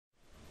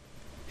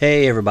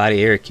Hey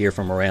everybody, Eric here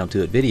from Around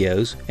Tuit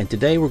Videos, and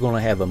today we're going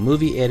to have a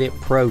Movie Edit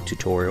Pro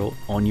tutorial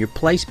on your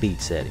play speed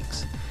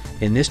settings.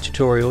 In this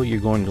tutorial you're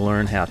going to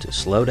learn how to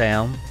slow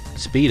down,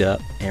 speed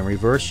up, and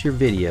reverse your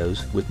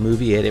videos with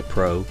Movie Edit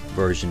Pro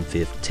version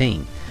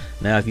 15.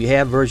 Now if you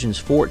have versions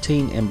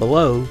 14 and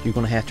below, you're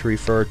going to have to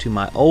refer to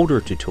my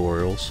older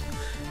tutorials,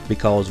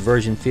 because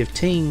version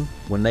 15,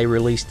 when they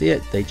released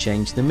it, they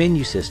changed the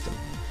menu system.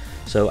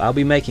 So I'll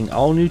be making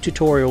all new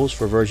tutorials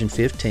for version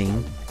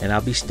 15, and I'll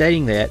be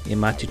stating that in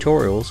my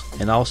tutorials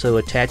and also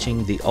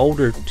attaching the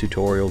older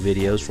tutorial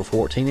videos for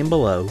 14 and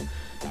below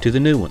to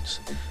the new ones.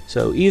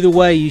 So either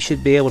way, you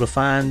should be able to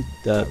find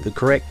the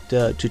correct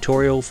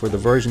tutorial for the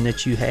version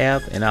that you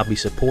have, and I'll be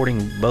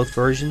supporting both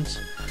versions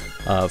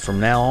from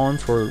now on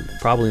for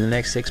probably the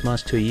next 6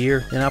 months to a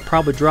year. And I'll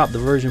probably drop the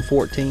version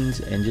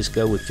 14s and just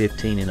go with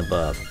 15 and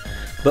above.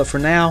 But for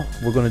now,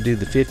 we're going to do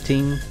the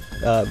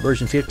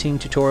version 15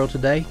 tutorial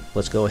today.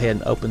 Let's go ahead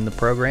and open the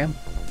program.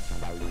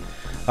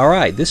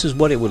 Alright, this is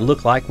what it would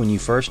look like when you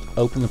first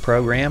open the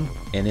program,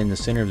 and in the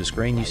center of the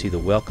screen you see the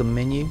welcome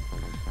menu.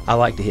 I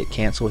like to hit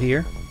cancel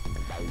here,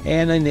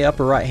 and in the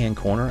upper right hand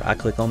corner I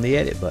click on the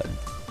edit button.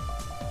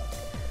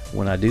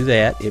 When I do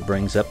that, it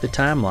brings up the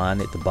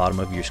timeline at the bottom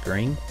of your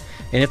screen,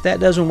 and if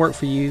that doesn't work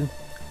for you,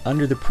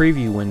 under the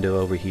preview window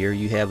over here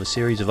you have a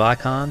series of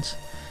icons.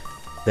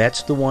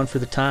 That's the one for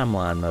the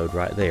timeline mode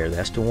right there.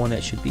 That's the one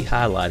that should be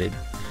highlighted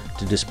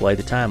to display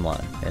the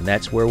timeline, and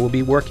that's where we'll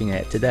be working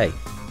at today.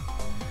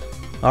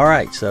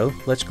 Alright, so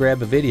let's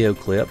grab a video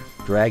clip,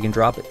 drag and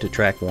drop it to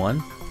track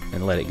 1,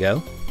 and let it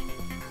go.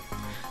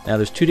 Now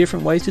there's two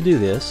different ways to do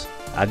this.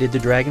 I did the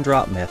drag and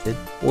drop method,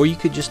 or you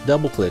could just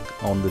double click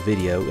on the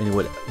video and it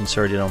would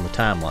insert it on the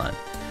timeline.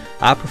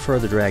 I prefer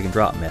the drag and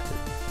drop method.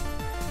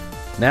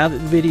 Now that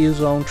the video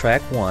is on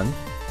track 1,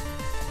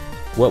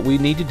 what we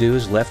need to do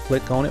is left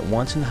click on it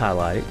once and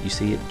highlight it. You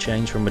see it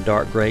change from a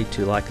dark gray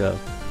to like a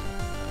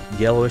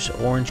yellowish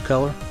orange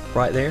color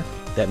right there.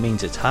 That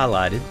means it's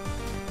highlighted.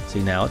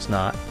 See, now it's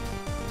not.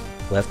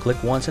 Left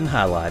click once and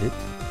highlight it.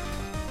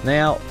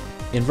 Now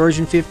in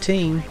version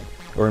 15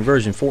 or in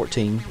version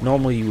 14,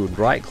 normally you would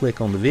right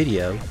click on the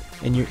video,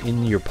 and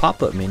in your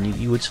pop-up menu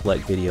you would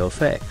select video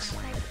effects.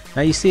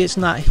 Now you see it's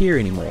not here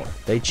anymore.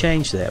 They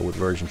changed that with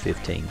version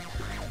 15.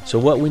 So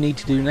what we need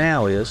to do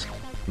now is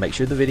make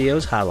sure the video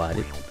is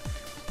highlighted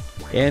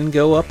and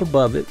go up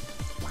above it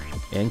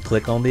and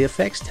click on the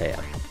effects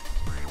tab.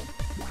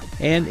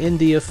 And in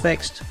the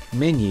effects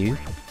menu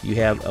you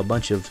have a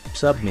bunch of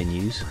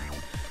sub-menus.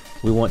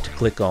 We want to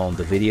click on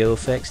the video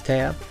effects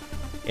tab,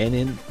 and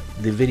in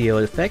the video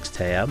effects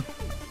tab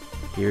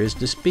here is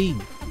the speed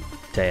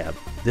tab.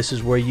 This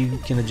is where you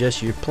can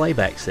adjust your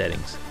playback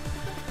settings.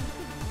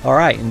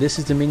 Alright, and this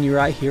is the menu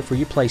right here for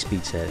your play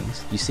speed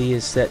settings. You see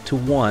it's set to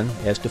 1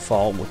 as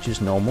default, which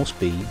is normal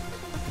speed.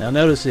 Now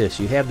notice this,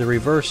 you have the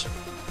reverse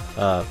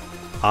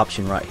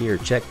option right here,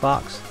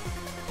 checkbox.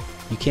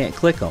 You can't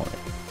click on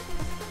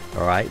it.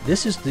 Alright,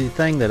 this is the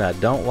thing that I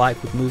don't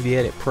like with Movie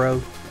Edit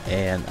Pro,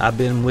 and I've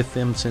been with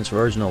them since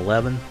version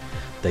 11.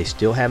 They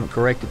still haven't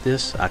corrected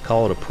this. I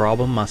call it a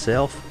problem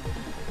myself.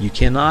 You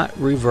cannot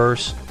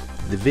reverse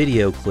the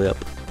video clip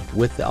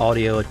with the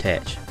audio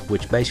attached,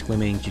 which basically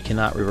means you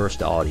cannot reverse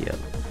the audio.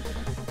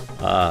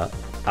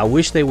 I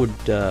wish they would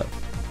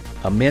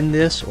amend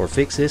this or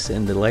fix this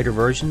in the later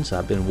versions.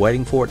 I've been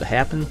waiting for it to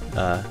happen.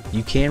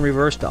 You can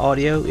reverse the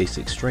audio. It's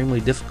extremely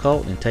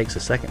difficult and takes a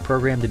second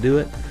program to do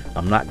it.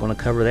 I'm not going to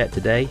cover that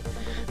today.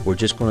 We're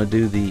just going to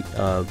do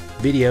the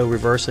video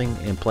reversing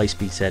and play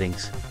speed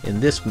settings in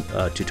this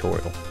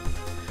tutorial.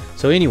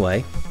 So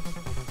anyway,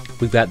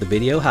 we've got the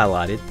video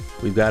highlighted.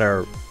 We've got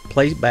our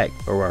playback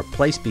or our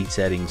play speed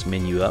settings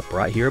menu up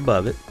right here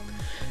above it,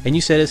 and you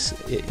set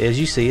as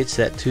you see it's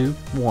set to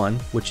 1,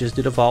 which is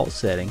the default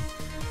setting.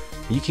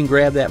 You can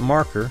grab that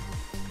marker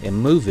and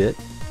move it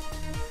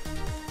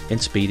and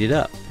speed it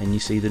up, and you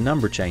see the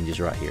number changes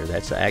right here.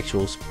 That's the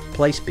actual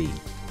play speed.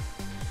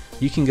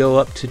 You can go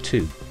up to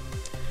 2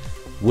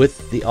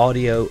 with the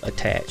audio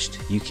attached.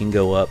 You can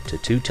go up to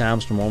 2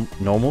 times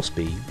normal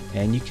speed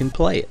and you can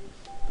play it.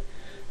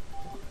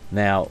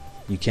 Now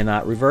you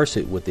cannot reverse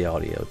it with the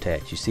audio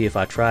attached. You see, if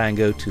I try and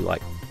go to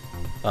like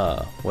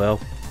well,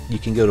 you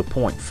can go to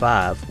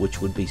 0.5, which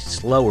would be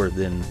slower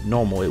than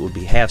normal. It would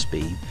be half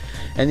speed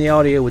and the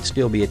audio would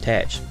still be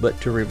attached.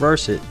 But to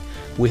reverse it,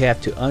 we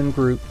have to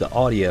ungroup the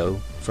audio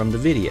from the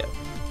video.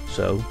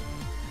 So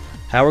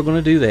how we're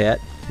going to do that,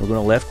 we're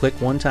going to left click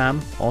one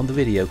time on the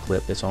video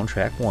clip that's on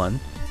track 1,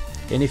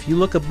 and if you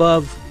look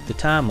above the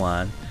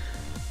timeline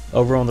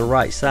over on the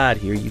right side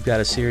here, you've got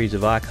a series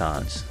of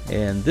icons,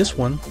 and this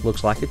one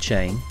looks like a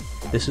chain.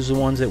 This is the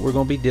ones that we're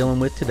going to be dealing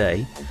with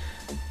today.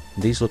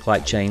 These look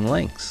like chain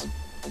links,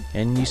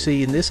 and you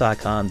see in this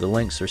icon the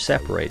links are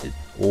separated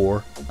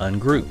or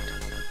ungrouped,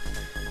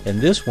 and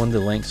this one the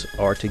links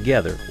are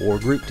together or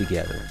grouped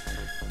together,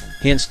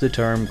 hence the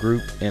term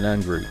group and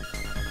ungroup.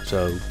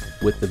 So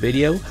with the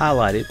video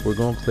highlighted, we're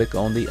going to click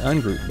on the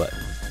ungroup button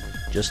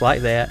just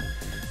like that,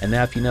 and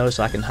now if you notice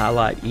I can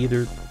highlight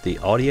either the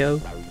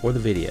audio or the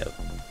video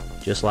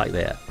just like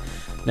that.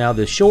 Now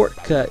the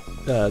shortcut,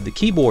 the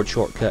keyboard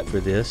shortcut for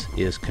this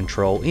is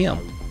Control M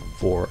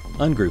for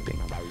ungrouping,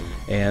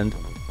 and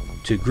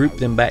to group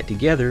them back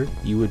together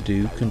you would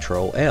do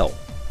Control L.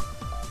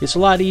 It's a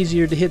lot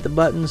easier to hit the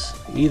buttons.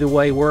 Either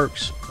way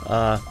works.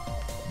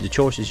 The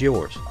choice is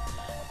yours.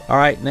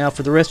 Alright, now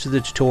for the rest of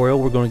the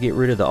tutorial we're going to get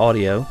rid of the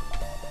audio.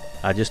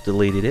 I just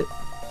deleted it.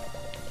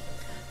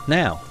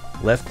 Now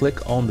left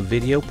click on the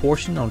video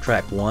portion on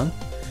track 1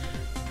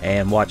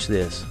 and watch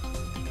this.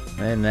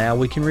 And now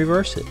we can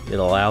reverse it. It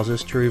allows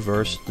us to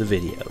reverse the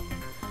video.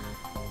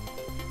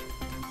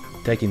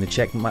 Taking the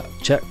check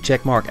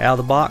mark out of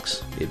the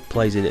box, it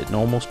plays it at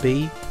normal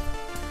speed,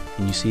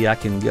 and you see I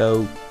can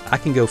go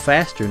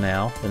faster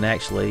now than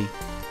actually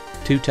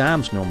 2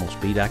 times normal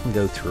speed. I can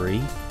go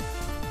 3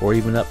 or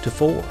even up to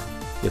 4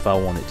 if I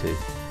wanted to.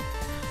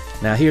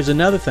 Now here's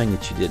another thing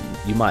that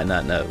you might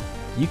not know.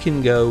 You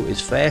can go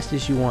as fast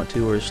as you want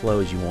to or as slow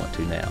as you want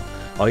to now.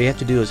 All you have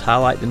to do is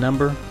highlight the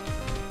number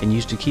and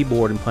use the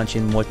keyboard and punch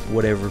in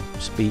whatever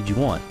speed you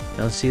want.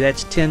 Now see,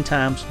 that's 10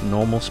 times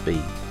normal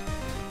speed.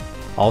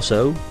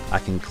 Also, I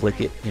can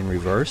click it in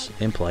reverse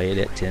and play it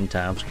at 10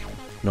 times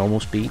normal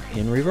speed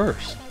in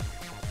reverse.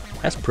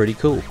 That's pretty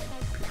cool.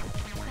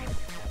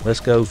 Let's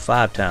go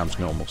 5 times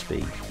normal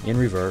speed in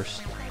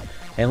reverse,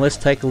 and let's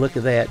take a look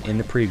at that in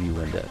the preview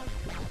window.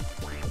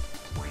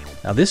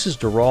 Now this is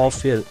the raw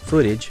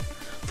footage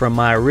from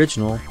my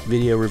original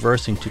video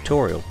reversing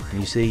tutorial. And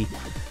you see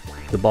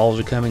the balls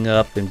are coming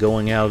up and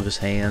going out of his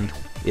hand.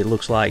 It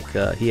looks like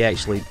he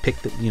actually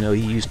picked it, he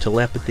used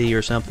telepathy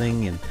or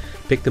something and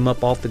picked them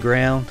up off the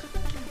ground.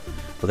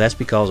 Well, that's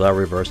because I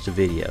reversed the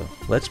video.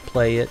 Let's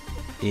play it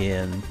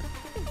in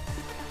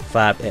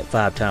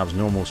 5 times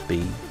normal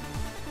speed.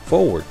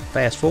 Forward,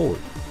 fast forward.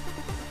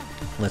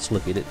 Let's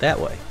look at it that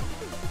way.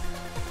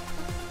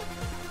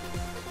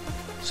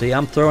 See,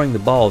 I'm throwing the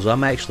balls.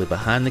 I'm actually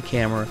behind the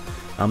camera.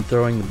 I'm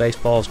throwing the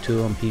baseballs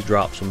to him. He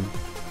drops them,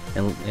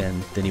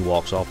 and then he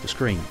walks off the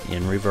screen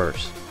in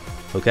reverse.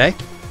 Okay?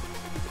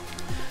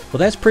 Well,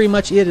 that's pretty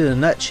much it in a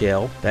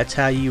nutshell. That's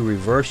how you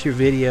reverse your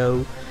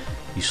video.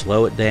 You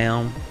slow it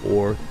down,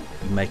 or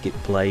you make it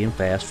play in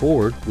fast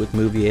forward with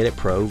Movie Edit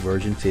Pro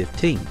version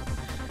 15.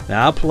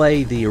 Now I'll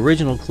play the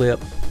original clip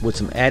with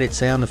some added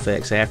sound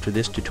effects after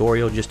this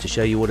tutorial just to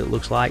show you what it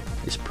looks like.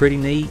 It's pretty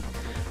neat.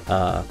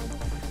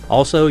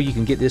 Also, you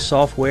can get this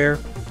software,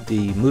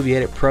 the Movie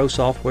Edit Pro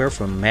software,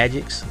 from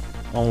Magix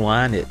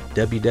online at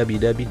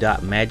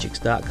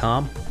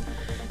www.magix.com.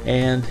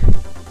 And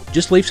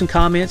just leave some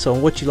comments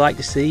on what you'd like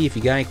to see. If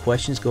you got any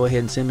questions, go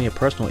ahead and send me a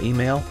personal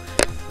email.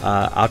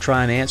 I'll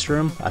try and answer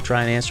them. I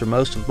try and answer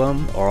most of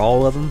them or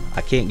all of them.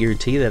 I can't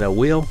guarantee that I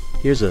will.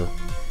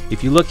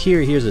 If you look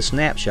here, here's a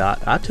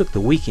snapshot. I took the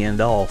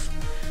weekend off,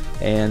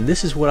 and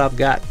this is what I've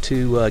got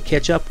to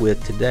catch up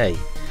with today.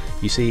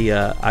 You see,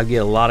 I get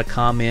a lot of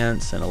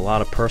comments and a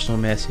lot of personal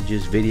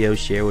messages, videos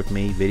shared with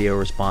me, video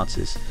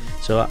responses.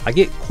 So I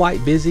get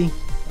quite busy.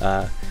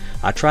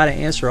 I try to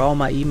answer all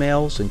my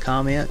emails and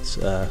comments.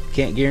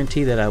 Can't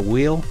guarantee that I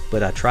will,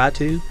 but I try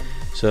to.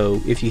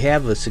 So if you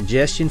have a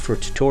suggestion for a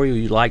tutorial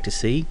you'd like to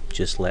see,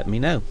 just let me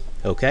know.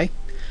 Okay?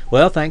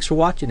 Well, thanks for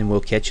watching, and we'll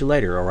catch you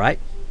later, alright?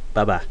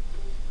 Bye-bye.